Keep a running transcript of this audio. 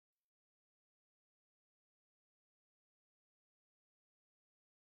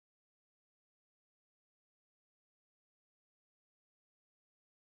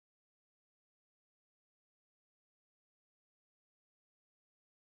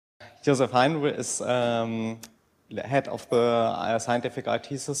Josef Heinen is head of the scientific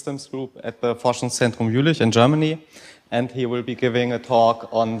IT systems group at the Forschungszentrum Jülich in Germany, and he will be giving a talk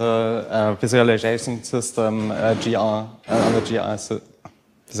on the visualization system GR, on the GR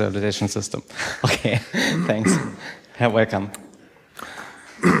visualization system. Okay, thanks. Welcome.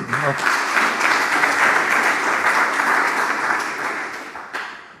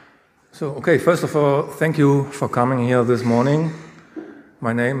 So, okay, first of all, thank you for coming here this morning.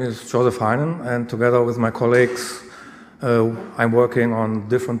 My name is Josef Heinen, and together with my colleagues, I'm working on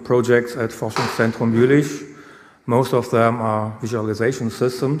different projects at Forschungszentrum Jülich. Most of them are visualization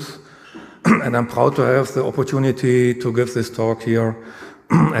systems, and I'm proud to have the opportunity to give this talk here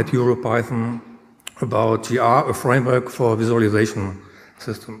at EuroPython about GR, a framework for visualization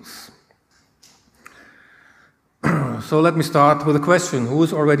systems. So let me start with a question. Who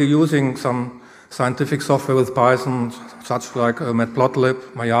is already using some scientific software with Python, such like Matplotlib,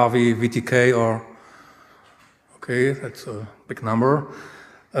 Mayavi, VTK, or... Okay, that's a big number.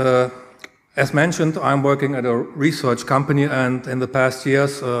 As mentioned, I'm working at a research company, and in the past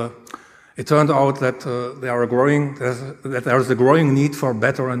years, it turned out that there is a growing need for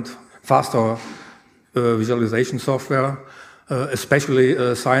better and faster visualization software.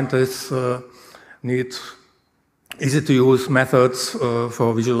 Especially scientists need easy-to-use methods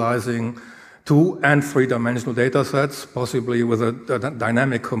for visualizing 2- and 3-dimensional data sets, possibly with a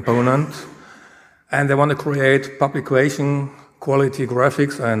dynamic component. And they want to create publication quality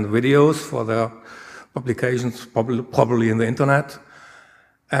graphics and videos for their publications, probably in the internet.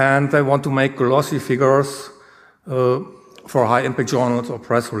 And they want to make glossy figures for high-impact journals or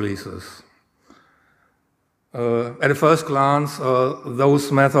press releases. At a first glance,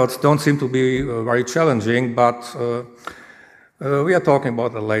 those methods don't seem to be very challenging, but we are talking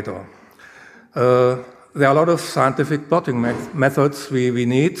about that later. There are a lot of scientific plotting methods we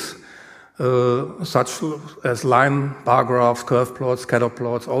need, such as line bar graphs, curve plots, scatter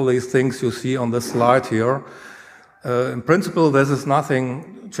plots, all these things you see on this slide here. In principle, this is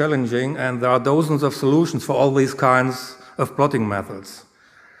nothing challenging, and there are dozens of solutions for all these kinds of plotting methods.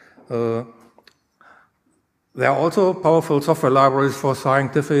 There are also powerful software libraries for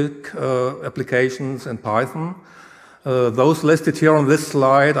scientific applications in Python. Those listed here on this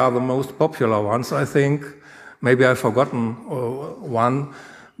slide are the most popular ones, I think. Maybe I've forgotten one,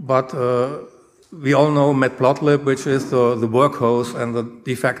 but we all know Matplotlib, which is the workhorse and the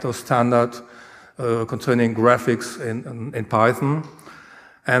de facto standard concerning graphics in Python.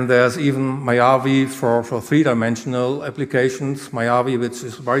 And there's even Mayavi for 3-dimensional applications, Mayavi, which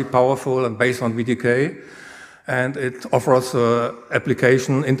is very powerful and based on VTK. And it offers an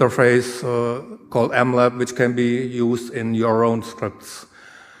application interface called MLab, which can be used in your own scripts.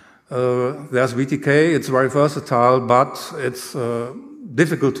 There's VTK, it's very versatile, but it's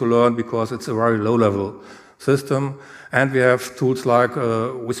difficult to learn because it's a very low-level system. And we have tools like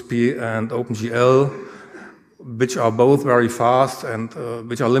WISP and OpenGL, which are both very fast and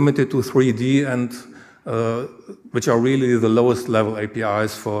which are limited to 3D and which are really the lowest level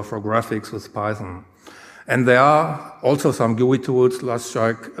APIs for graphics with Python. And there are also some GUI tools, just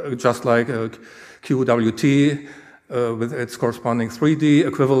like QWT, with its corresponding 3D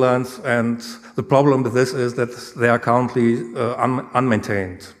equivalents. And the problem with this is that they are currently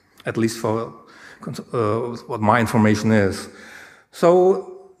unmaintained, at least for what my information is.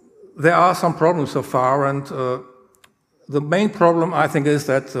 So there are some problems so far, and the main problem, I think, is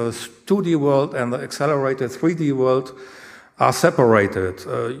that the 2D world and the accelerated 3D world are separated.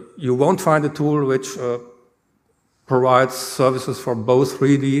 You won't find a tool which provides services for both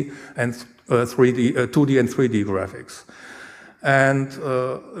 2D and 3D graphics. And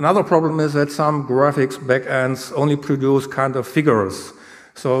another problem is that some graphics backends only produce kind of figures.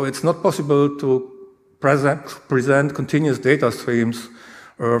 So it's not possible to present continuous data streams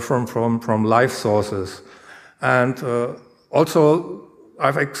from live sources. And also,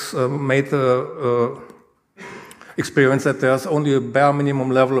 I've made the experience that there's only a bare minimum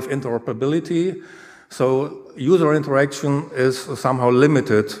level of interoperability. So user interaction is somehow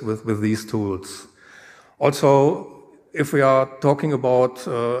limited with these tools. Also, if we are talking about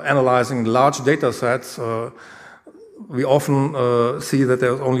analyzing large data sets, we often see that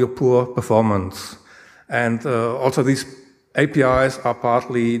there's only a poor performance. And also these APIs are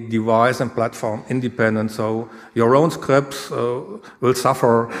partly device and platform independent, so your own scripts will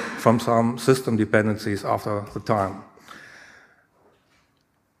suffer from some system dependencies after the time.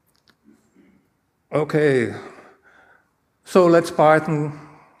 Okay, so let's Python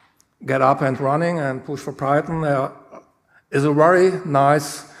get up and running and push for Python. There is a very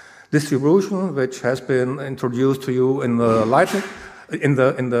nice distribution which has been introduced to you in the in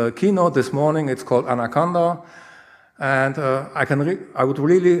the keynote this morning, it's called Anaconda. And I would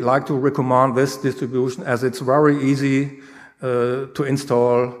really like to recommend this distribution as it's very easy to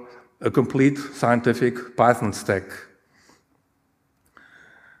install a complete scientific Python stack.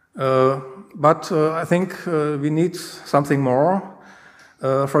 But I think we need something more.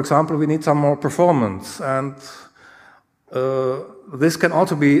 For example, we need some more performance. And this can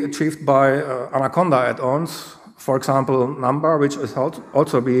also be achieved by Anaconda add-ons. For example, Number, which is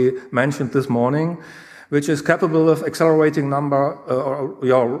also be mentioned this morning, which is capable of accelerating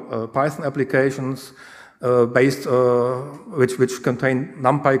your Python applications which contain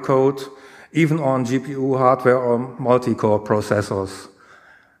NumPy code, even on GPU hardware or multi-core processors.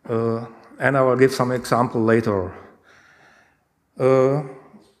 And I will give some example later.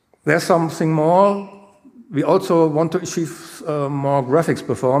 There's something more. We also want to achieve more graphics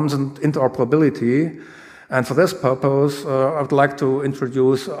performance and interoperability. And for this purpose, I would like to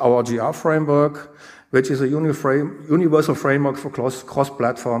introduce our GR framework, which is a universal framework for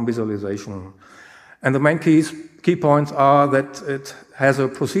cross-platform visualization. And the main key points are that it has a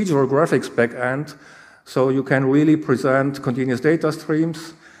procedural graphics backend, so you can really present continuous data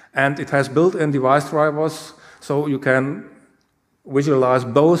streams, and it has built-in device drivers, so you can visualize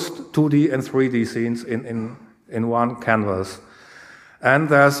both 2D and 3D scenes in one canvas. And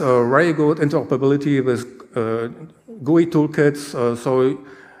there's a very good interoperability with GUI toolkits, so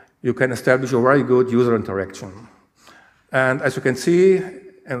you can establish a very good user interaction. And as you can see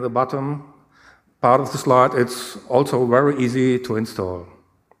in the bottom part of the slide, it's also very easy to install.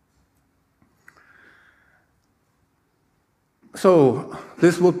 So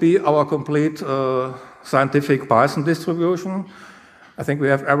this would be our complete scientific Python distribution. I think we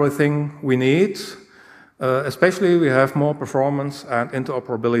have everything we need. Especially we have more performance and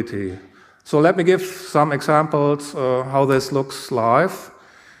interoperability. So let me give some examples how this looks live.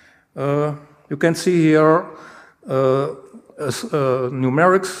 You can see here a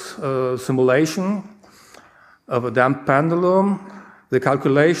numerics simulation of a damped pendulum. The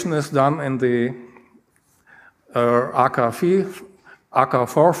calculation is done in the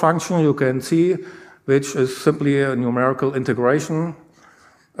AK4 function, you can see, which is simply a numerical integration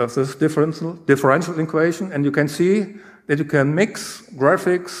of this differential equation. And you can see that you can mix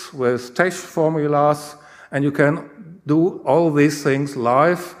graphics with text formulas, and you can do all these things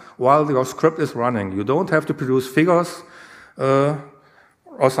live while your script is running. You don't have to produce figures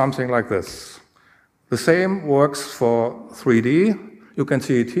or something like this. The same works for 3D. You can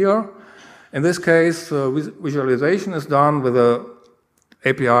see it here. In this case, visualization is done with an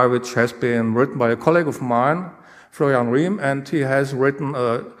API which has been written by a colleague of mine, Florian Riem, and he has written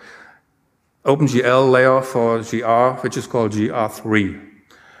an OpenGL layer for GR, which is called GR3.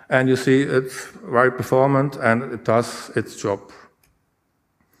 And you see it's very performant and it does its job.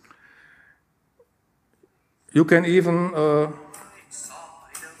 You can even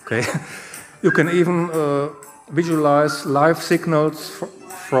visualize live signals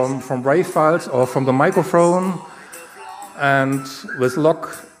from wave files or from the microphone, and with log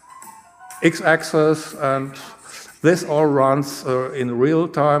x-axis, and this all runs in real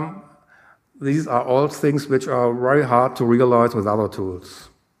time. These are all things which are very hard to realize with other tools.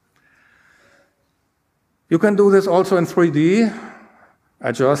 You can do this also in 3D.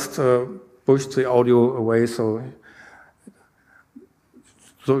 I just pushed the audio away so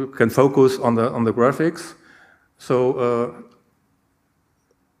you can focus on the graphics. So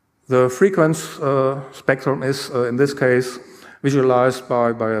the frequency spectrum is, in this case, visualized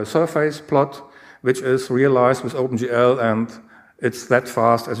by a surface plot, which is realized with OpenGL, and it's that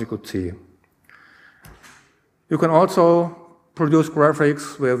fast as you could see. You can also produce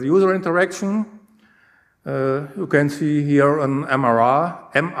graphics with user interaction. You can see here an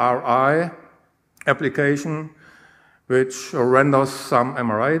MRI application, which renders some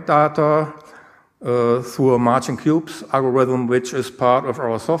MRI data through a marching cubes algorithm, which is part of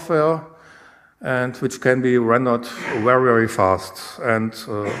our software, and which can be rendered very, very fast and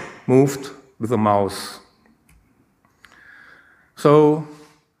moved with a mouse. So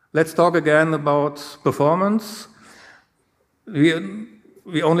let's talk again about performance. We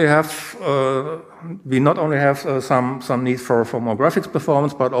not only have some need for more graphics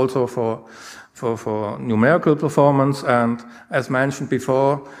performance, but also for numerical performance. And as mentioned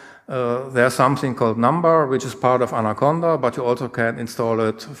before, there's something called Number, which is part of Anaconda, but you also can install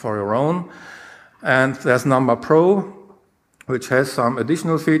it for your own. And there's Number Pro, which has some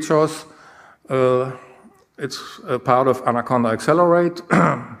additional features. It's a part of Anaconda Accelerate,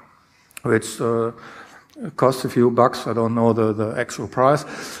 which costs a few bucks. I don't know the actual price.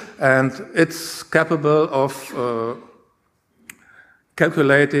 And it's capable of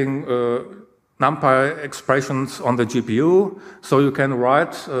calculating NumPy expressions on the GPU, so you can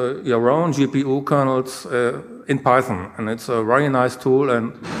write your own GPU kernels in Python. And it's a very nice tool,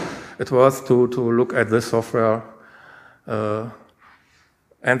 and it's worth to look at this software.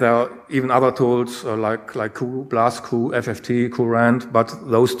 And there are even other tools like BlastQ, FFT, Courant, but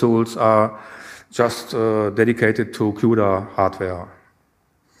those tools are just dedicated to CUDA hardware.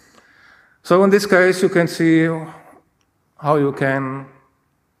 So in this case, you can see how you can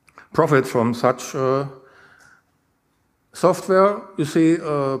profit from such software. You see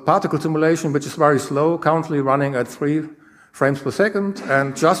particle simulation, which is very slow, currently running at 3 frames per second,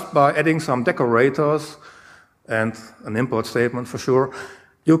 and just by adding some decorators and an import statement for sure,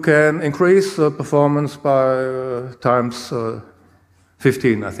 you can increase the performance by times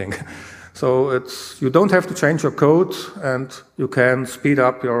 15, I think. So you don't have to change your code, and you can speed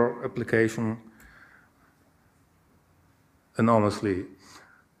up your application enormously.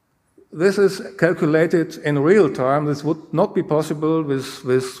 This is calculated in real time. This would not be possible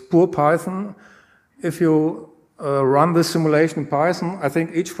with poor Python. If you run this simulation in Python, I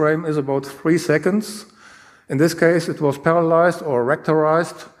think each frame is about 3 seconds. In this case, it was parallelized or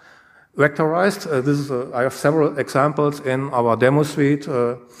vectorized. I have several examples in our demo suite.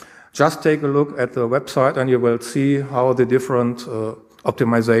 Just take a look at the website and you will see how the different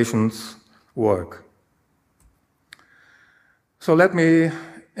optimizations work. So let me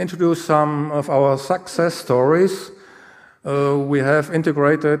introduce some of our success stories. We have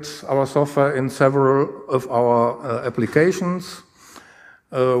integrated our software in several of our applications.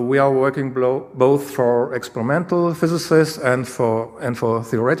 We are working both for experimental physicists and for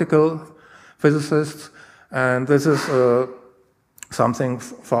theoretical physicists. And this is something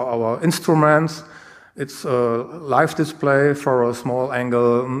for our instruments. It's a live display for a small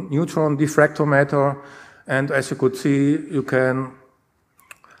angle neutron diffractometer. And as you could see, you can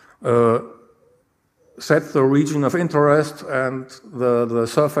set the region of interest, and the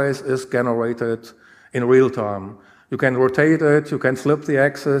surface is generated in real time. You can rotate it, you can flip the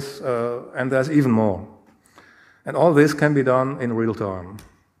axis, and there's even more. And all this can be done in real time.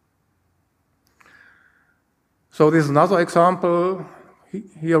 So this is another example.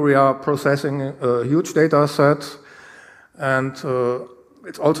 Here we are processing a huge data set, and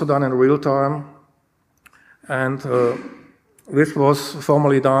it's also done in real time. And this was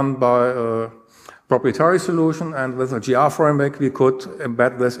formerly done by a proprietary solution, and with a GR framework we could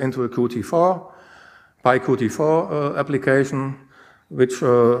embed this into a Qt4. PyQt4 application, which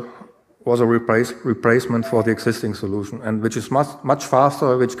was a replacement for the existing solution, and which is much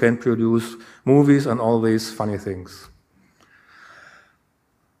faster, which can produce movies and all these funny things.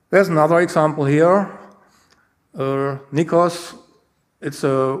 There's another example here. Nikos. It's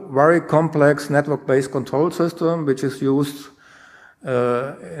a very complex network-based control system, which is used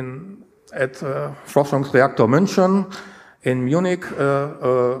at Forschungsreaktor München in Munich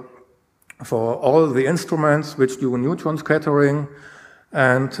for all the instruments which do neutron scattering.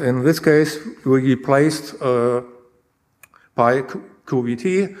 And in this case, we replaced by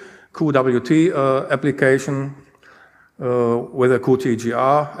QWT application with a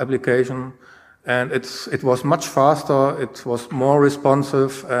Qt-GR application. And it was much faster, it was more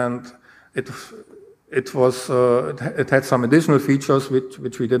responsive, and it had some additional features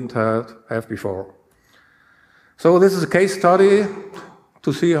which we didn't have before. So this is a case study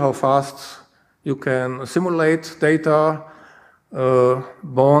to see how fast you can simulate data.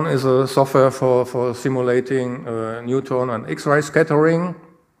 Born is a software for simulating neutron and X-ray scattering.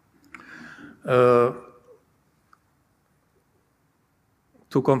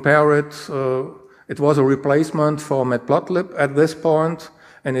 To compare it, it was a replacement for Matplotlib at this point,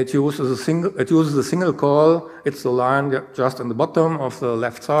 and it uses a single call. It's the line just in the bottom of the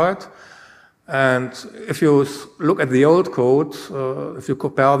left side. And if you look at the old code, if you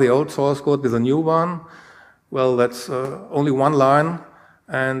compare the old source code with the new one, well, that's only one line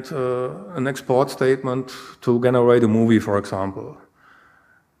and an export statement to generate a movie, for example.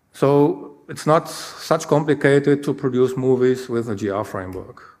 So it's not such complicated to produce movies with a GR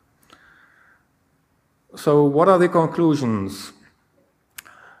framework. So what are the conclusions?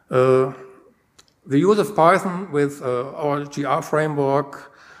 The use of Python with our GR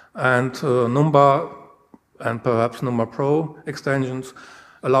framework and Numba and perhaps Numba Pro extensions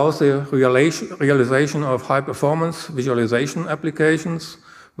allows the realization of high-performance visualization applications,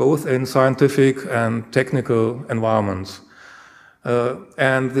 both in scientific and technical environments.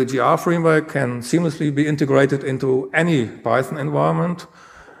 And the GR framework can seamlessly be integrated into any Python environment.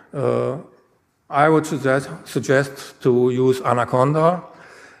 I would suggest to use Anaconda.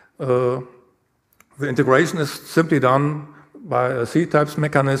 The integration is simply done by a C-types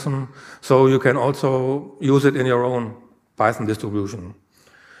mechanism, so you can also use it in your own Python distribution.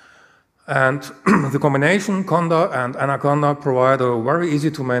 And the combination Conda and Anaconda provide a very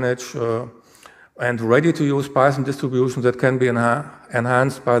easy to manage and ready to use Python distribution that can be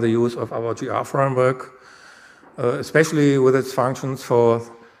enhanced by the use of our GR framework, especially with its functions for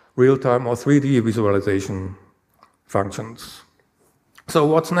real-time or 3D visualization functions. So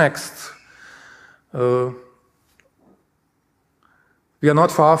what's next? We are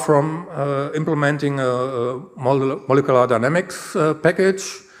not far from implementing a molecular dynamics package,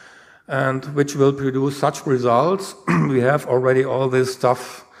 and which will produce such results. We have already all this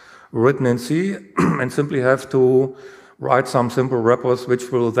stuff written in C and simply have to write some simple wrappers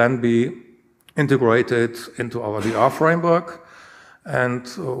which will then be integrated into our GR framework. And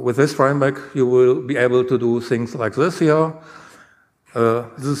with this framework, you will be able to do things like this here.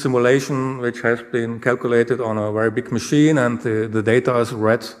 This is a simulation which has been calculated on a very big machine, and the data is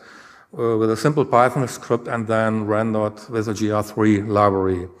read with a simple Python script and then rendered with a GR3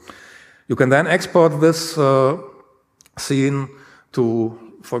 library. You can then export this scene to,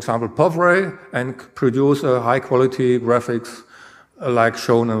 for example, POVRay and produce a high-quality graphics like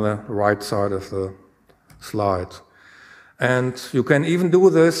shown on the right side of the slide. And you can even do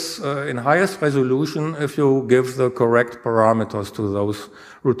this in highest resolution if you give the correct parameters to those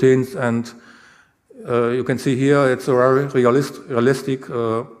routines. And you can see here it's a very realistic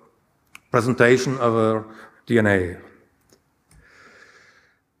presentation of a DNA.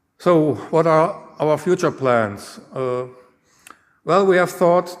 So what are our future plans? Well, we have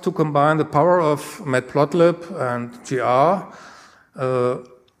thought to combine the power of Matplotlib and GR.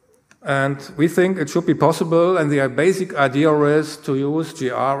 And we think it should be possible, and the basic idea is to use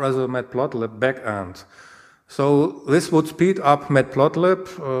GR as a Matplotlib backend. So this would speed up Matplotlib,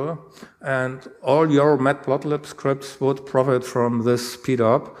 and all your Matplotlib scripts would profit from this speed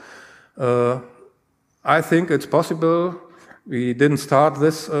up. I think it's possible. We didn't start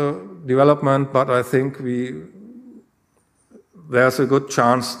this development, but I think there's a good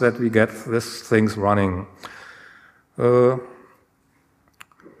chance that we get these things running.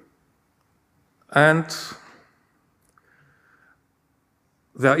 And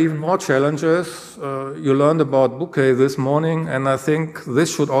there are even more challenges. You learned about Bouquet this morning, and I think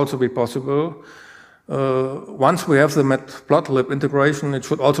this should also be possible. Once we have the Matplotlib integration, it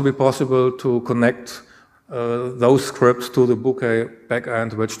should also be possible to connect those scripts to the Bouquet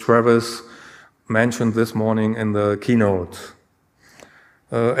backend, which Travis mentioned this morning in the keynote.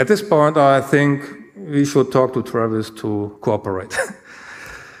 At this point, I think we should talk to Travis to cooperate.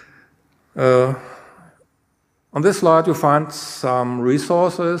 On this slide, you find some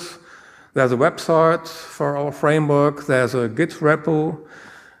resources. There's a website for our framework. There's a Git repo.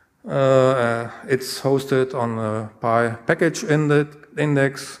 It's hosted on a package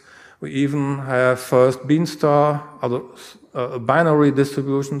index. We even have first Beanstar, binary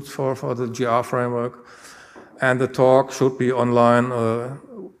distributions for the GR framework. And the talk should be online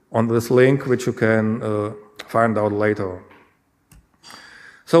on this link, which you can find out later.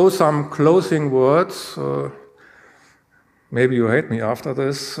 So some closing words. Maybe you hate me after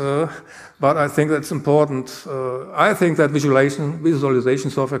this, but I think that's important. I think that visualization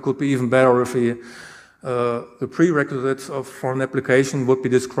software could be even better if the prerequisites for an application would be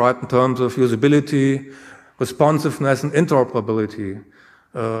described in terms of usability, responsiveness, and interoperability,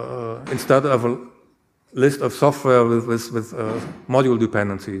 instead of a list of software with module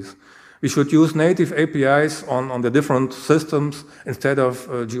dependencies. We should use native APIs on the different systems instead of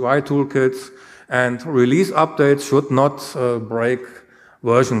GUI toolkits, and release updates should not break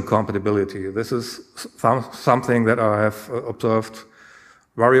version compatibility. This is something that I have observed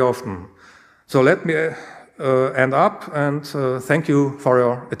very often. So let me end up, and thank you for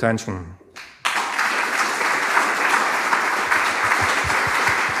your attention.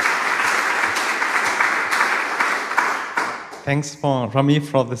 Thanks from me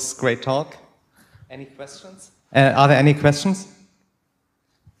for this great talk. Any questions? Are there any questions?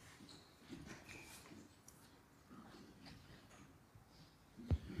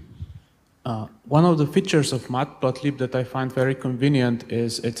 One of the features of Matplotlib that I find very convenient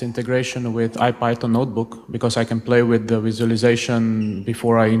is its integration with IPython notebook, because I can play with the visualization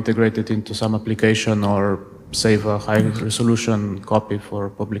before I integrate it into some application or save a high resolution copy for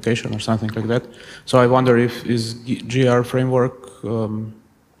publication or something like that. So I wonder if is GR framework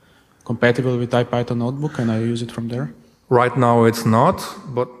compatible with IPython notebook? Can I use it from there? Right now it's not,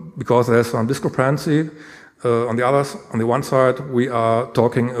 but because there's some discrepancy. On the one side, we are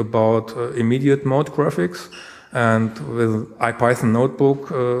talking about immediate mode graphics, and with IPython notebook,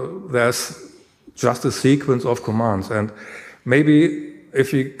 there's just a sequence of commands. And maybe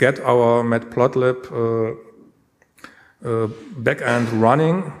if we get our Matplotlib backend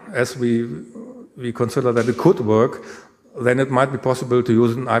running, as we consider that it could work, then it might be possible to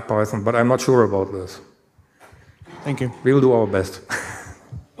use an IPython, but I'm not sure about this. Thank you. We will do our best.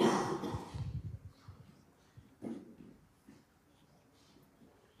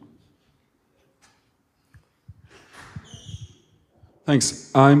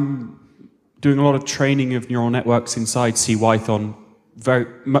 Thanks. I'm doing a lot of training of neural networks inside SciPython,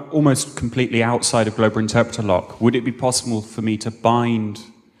 almost completely outside of global interpreter lock. Would it be possible for me to bind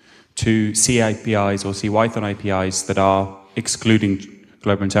to C APIs or SciPython APIs that are excluding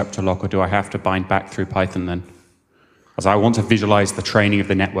global interpreter lock, or do I have to bind back through Python then? Because I want to visualize the training of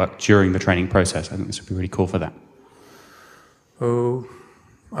the network during the training process. I think this would be really cool for that. Oh,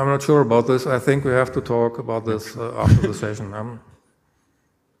 I'm not sure about this. I think we have to talk about this after the session.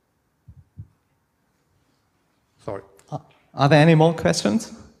 Sorry. Are there any more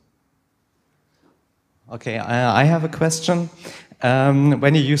questions? Okay, I have a question.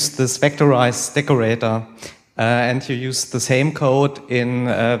 When you use this vectorized decorator and you use the same code in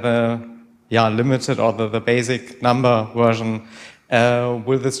the limited or the basic number version,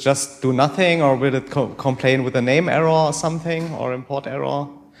 will this just do nothing, or will it complain with a name error or something, or import error?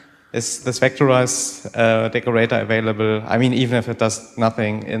 Is this vectorized decorator available? I mean, even if it does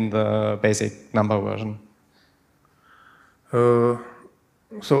nothing in the basic number version.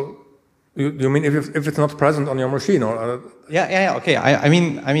 So you mean if it's not present on your machine, or? Yeah. Okay. I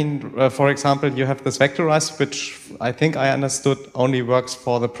mean, for example, you have this vectorized, which I think I understood only works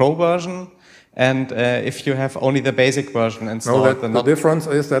for the Pro version, and if you have only the basic version installed, the difference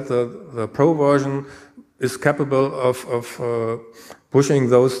is that the Pro version is capable of pushing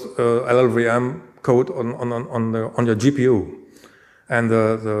those LLVM code on your GPU, and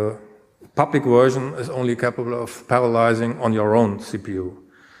the public version is only capable of parallelizing on your own CPU.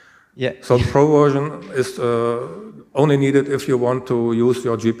 Yeah. So the Pro version is only needed if you want to use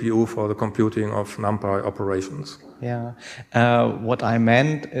your GPU for the computing of NumPy operations. Yeah. What I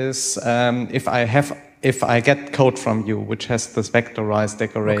meant is if I get code from you which has this vectorized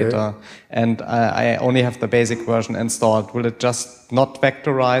decorator, and I only have the basic version installed, will it just not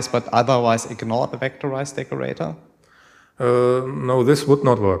vectorize but otherwise ignore the vectorized decorator? No, this would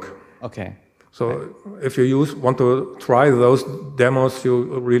not work. Okay. So if you want to try those demos,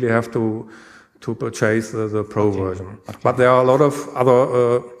 you really have to purchase the Pro version. Okay. But there are a lot of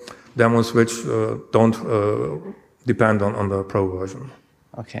other demos which don't depend on the Pro version.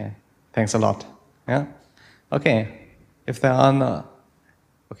 Okay. Thanks a lot. Yeah. Okay. If there are no,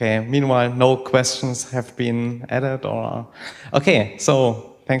 meanwhile, no questions have been added, or okay.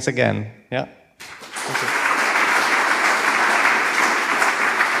 So thanks again. Yeah. Thank you.